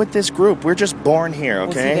not with this group. We're just born here,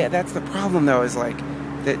 okay? Well, see, that's the problem, though, is like,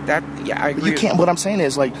 I agree. You can't. What I'm saying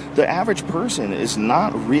is, like, the average person is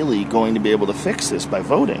not really going to be able to fix this by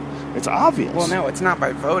voting. It's obvious. Well, no, it's not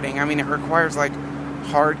by voting. I mean, it requires like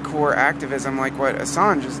hardcore activism, like what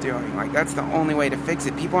Assange is doing. Like, that's the only way to fix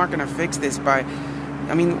it. People aren't going to fix this by.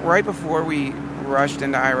 I mean, right before we rushed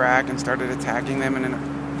into Iraq and started attacking them in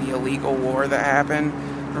the illegal war that happened,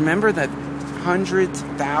 remember the hundreds,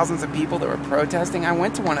 thousands of people that were protesting? I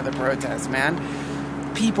went to one of the protests, man.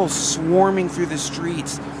 People swarming through the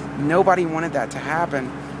streets. Nobody wanted that to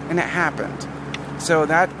happen, and it happened. So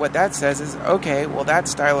what that says is, okay, well, that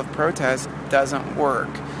style of protest doesn't work.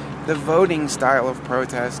 The voting style of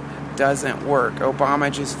protest doesn't work.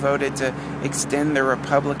 Obama just voted to extend the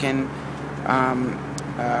Republican,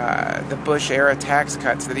 the Bush-era tax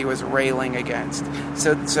cuts that he was railing against.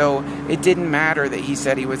 So it didn't matter that he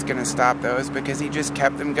said he was going to stop those, because he just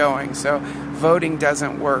kept them going. So voting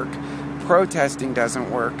doesn't work. Protesting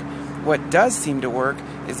doesn't work. What does seem to work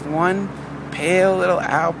is one pale little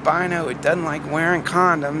albino who doesn't like wearing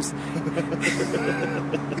condoms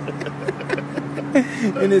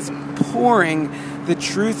and is pouring the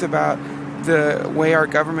truth about the way our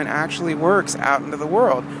government actually works out into the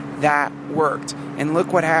world. That worked. And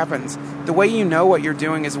look what happens. The way you know what you're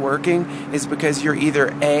doing is working is because you're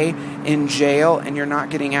either A, in jail and you're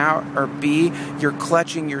not getting out, or B, you're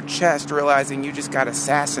clutching your chest realizing you just got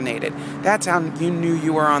assassinated. That's how you knew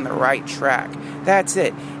you were on the right track. That's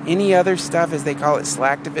it. Any other stuff, as they call it,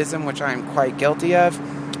 slacktivism, which I am quite guilty of,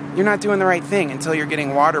 you're not doing the right thing until you're getting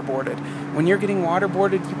waterboarded. When you're getting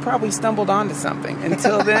waterboarded, you probably stumbled onto something.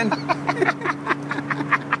 Until then...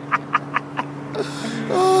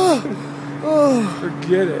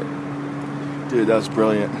 Forget it. Dude, that was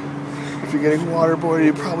brilliant. If you're getting waterboarded,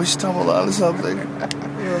 you probably stumbled onto something.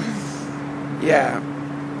 Yeah.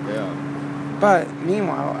 But,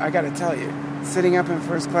 meanwhile, I gotta tell you, sitting up in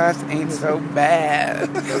first class ain't so bad.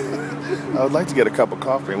 I would like to get a cup of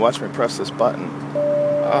coffee and watch me press this button.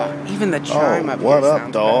 Even the chime up here what up,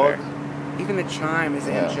 sounds dog? better. Even the chime is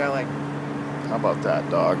angelic. How about that,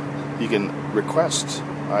 dog? You can request.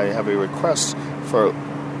 I have a request for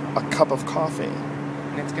a cup of coffee.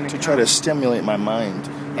 And it's going to try to stimulate my mind.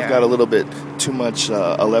 Yeah. I've got a little bit too much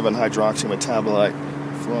 11-hydroxy metabolite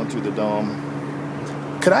flowing through the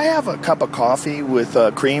dome. Could I have a cup of coffee with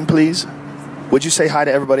cream, please? Would you say hi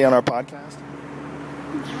to everybody on our podcast?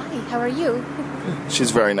 Hi, how are you?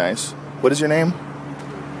 She's very nice. What is your name?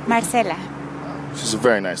 Marcela. She's a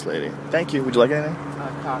very nice lady. Thank you. Would you like anything?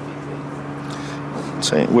 Coffee, please.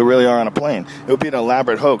 Say, we really are on a plane. It would be an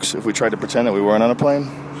elaborate hoax if we tried to pretend that we weren't on a plane.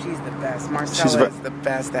 She's the best. Marcella is the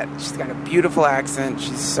best. She's got a beautiful accent.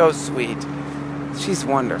 She's so sweet. She's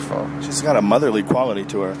wonderful. She's got a motherly quality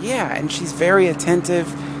to her. Yeah, and she's very attentive.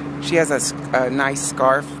 She has a nice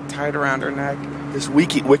scarf tied around her neck. This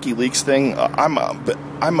WikiLeaks thing,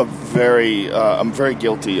 I'm very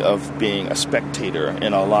guilty of being a spectator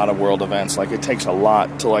in a lot of world events. Like, it takes a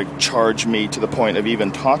lot to like charge me to the point of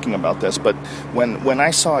even talking about this. But when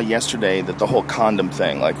I saw yesterday that the whole condom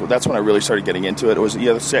thing, like, that's when I really started getting into it. It was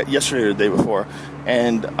yesterday or the day before,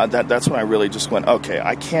 and that's when I really just went, okay,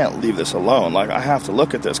 I can't leave this alone. Like, I have to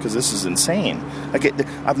look at this because this is insane. Like,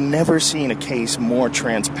 I've never seen a case more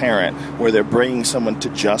transparent where they're bringing someone to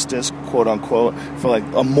justice, quote unquote, for like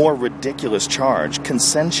a more ridiculous charge,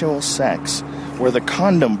 consensual sex, where the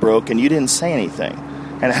condom broke and you didn't say anything.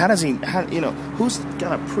 And who's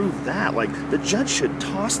gonna prove that? Like, the judge should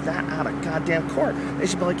toss that out of goddamn court. They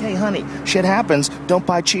should be like, hey, honey, shit happens. Don't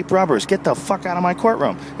buy cheap rubbers. Get the fuck out of my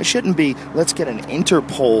courtroom. It shouldn't be, let's get an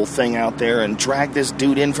Interpol thing out there and drag this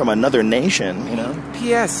dude in from another nation, you know?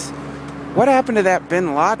 P.S. What happened to that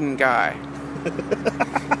Bin Laden guy?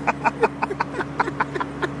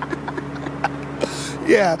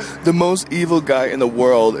 Yeah, the most evil guy in the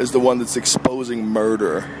world is the one that's exposing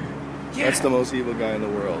murder. Yeah. That's the most evil guy in the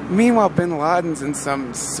world. Meanwhile, Bin Laden's in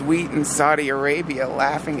some suite in Saudi Arabia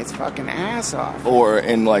laughing his fucking ass off. Or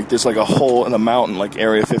in, like, there's like a hole in the mountain, like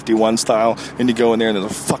Area 51 style, and you go in there and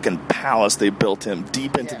there's a fucking palace they built him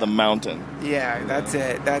deep into the mountain. Yeah, that's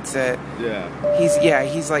it. Yeah.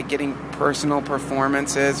 He's like getting personal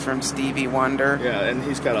performances from Stevie Wonder. Yeah, and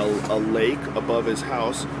he's got a lake above his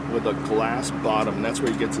house with a glass bottom, and that's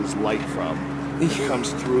where he gets his light from. It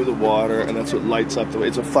comes through the water, and that's what lights up the way.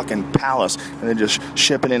 It's a fucking palace, and they're just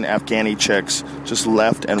shipping in Afghani chicks, just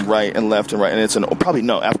left and right and left and right, and it's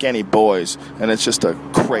Afghani boys, and it's just a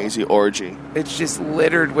crazy orgy. It's just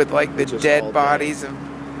littered with like the dead bodies of.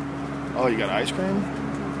 Oh, you got ice cream?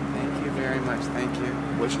 Thank you very much. Thank you.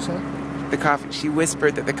 What'd she say? The coffee. She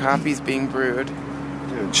whispered that the coffee's being brewed.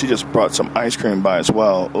 Dude, she just brought some ice cream by as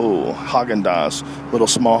well. Ooh, Haagen-Dazs. Little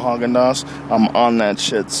small Haagen-Dazs. I'm on that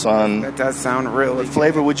shit, son. That does sound really What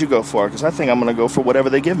flavor good. would you go for? Because I think I'm going to go for whatever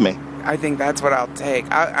they give me. I think that's what I'll take.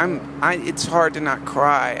 It's hard to not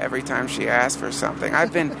cry every time she asks for something. I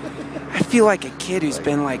feel like a kid who's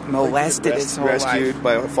been like molested his whole life. Rescued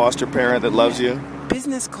by a foster parent that loves you.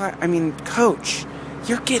 Business class, coach,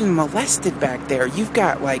 you're getting molested back there. You've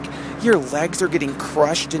got, like, your legs are getting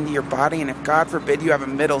crushed into your body, and if, God forbid, you have a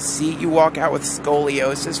middle seat, you walk out with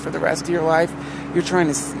scoliosis for the rest of your life. You're trying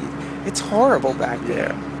to see. It's horrible back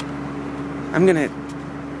there. I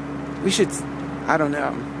don't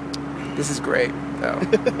know. This is great, though.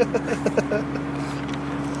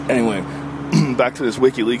 Anyway, back to this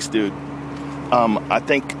WikiLeaks dude. I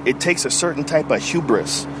think it takes a certain type of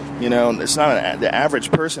hubris. You know, it's not the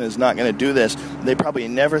average person is not going to do this. They probably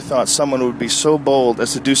never thought someone would be so bold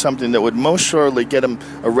as to do something that would most surely get him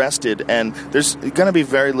arrested, and there's going to be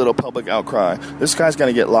very little public outcry. This guy's going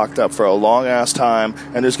to get locked up for a long-ass time,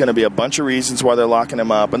 and there's going to be a bunch of reasons why they're locking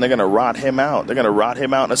him up, and they're going to rot him out. They're going to rot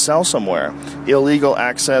him out in a cell somewhere. Illegal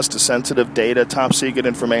access to sensitive data, top-secret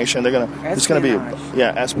information. It's going to be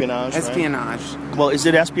espionage. Espionage. Right? Well, is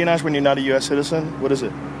it espionage when you're not a U.S. citizen? What is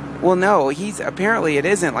it? Well, no, apparently it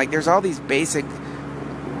isn't. Like, there's all these basic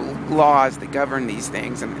laws that govern these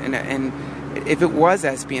things, and if it was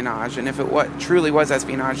espionage, and if it truly was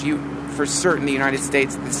espionage, for certain the United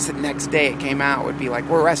States, the next day it came out, would be like,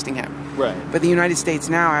 we're arresting him. Right. But the United States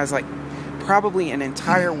now has, like, probably an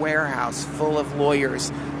entire warehouse full of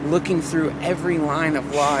lawyers looking through every line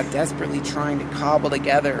of law, desperately trying to cobble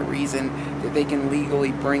together a reason that they can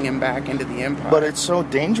legally bring him back into the empire. But it's so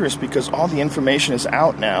dangerous because all the information is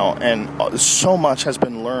out now, and so much has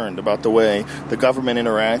been learned about the way the government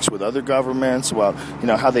interacts with other governments, about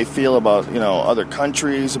how they feel about other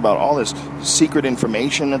countries, about all this secret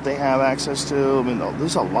information that they have access to. I mean,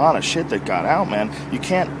 there's a lot of shit that got out, man. You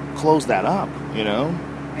can't close that up,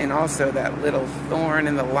 And also that little thorn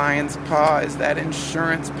in the lion's paw is that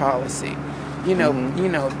insurance policy.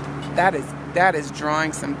 That is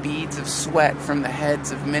drawing some beads of sweat from the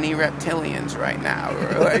heads of many reptilians right now.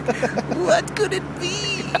 We're like, what could it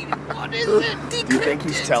be? What is it? Do you think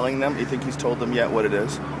he's telling them? You think he's told them yet what it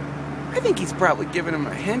is? I think he's probably given him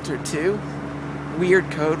a hint or two.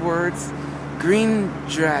 Weird code words. Green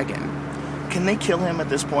dragon. Can they kill him at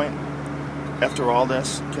this point? After all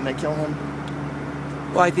this, can they kill him?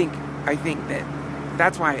 Well, I think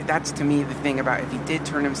that's to me the thing about if he did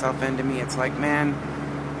turn himself into me, it's like, man,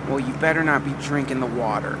 well, you better not be drinking the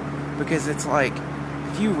water. Because it's like,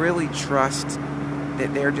 if you really trust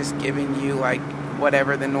that they're just giving you, like,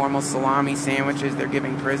 whatever the normal salami sandwiches they're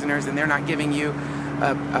giving prisoners, and they're not giving you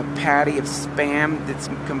a patty of Spam that's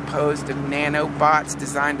composed of nanobots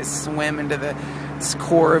designed to swim into the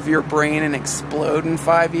core of your brain and explode in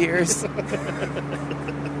 5 years.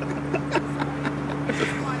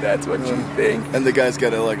 That's what you think. And the guy's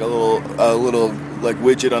got a little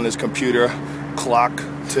widget on his computer, clock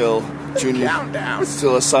till Countdown.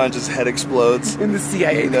 till Assange's head explodes. In the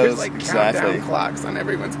CIA, there's like exactly. countdown clocks on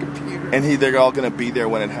everyone's computer. And they're all going to be there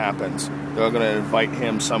when it happens. They're all going to invite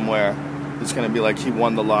him somewhere. It's going to be like he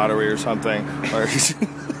won the lottery or something. Or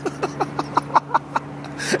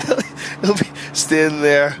he'll be standing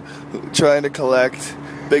there trying to collect,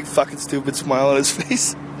 big fucking stupid smile on his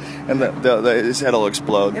face. And his head will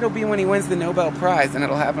explode. It'll be when he wins the Nobel Prize, and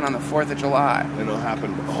it'll happen on the 4th of July. It'll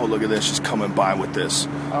happen. Oh, look at this. She's coming by with this.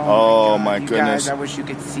 Oh my you goodness. Guys, I wish you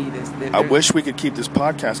could see this. I wish we could keep this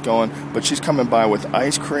podcast going, but she's coming by with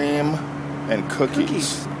ice cream and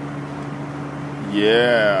cookies.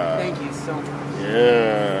 Yeah. Thank you so much.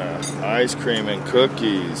 Yeah. Ice cream and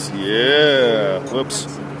cookies. Yeah. Whoops.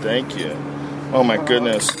 Thank you. Oh, my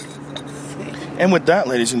goodness. And with that,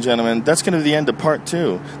 ladies and gentlemen, that's going to be the end of part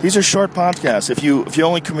 2. These are short podcasts. If you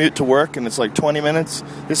only commute to work and it's like 20 minutes,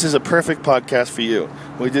 this is a perfect podcast for you.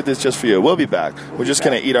 We did this just for you. We'll be back. We're just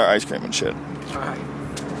going to eat our ice cream and shit. All right.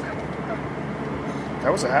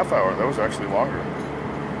 That was a half hour. That was actually longer.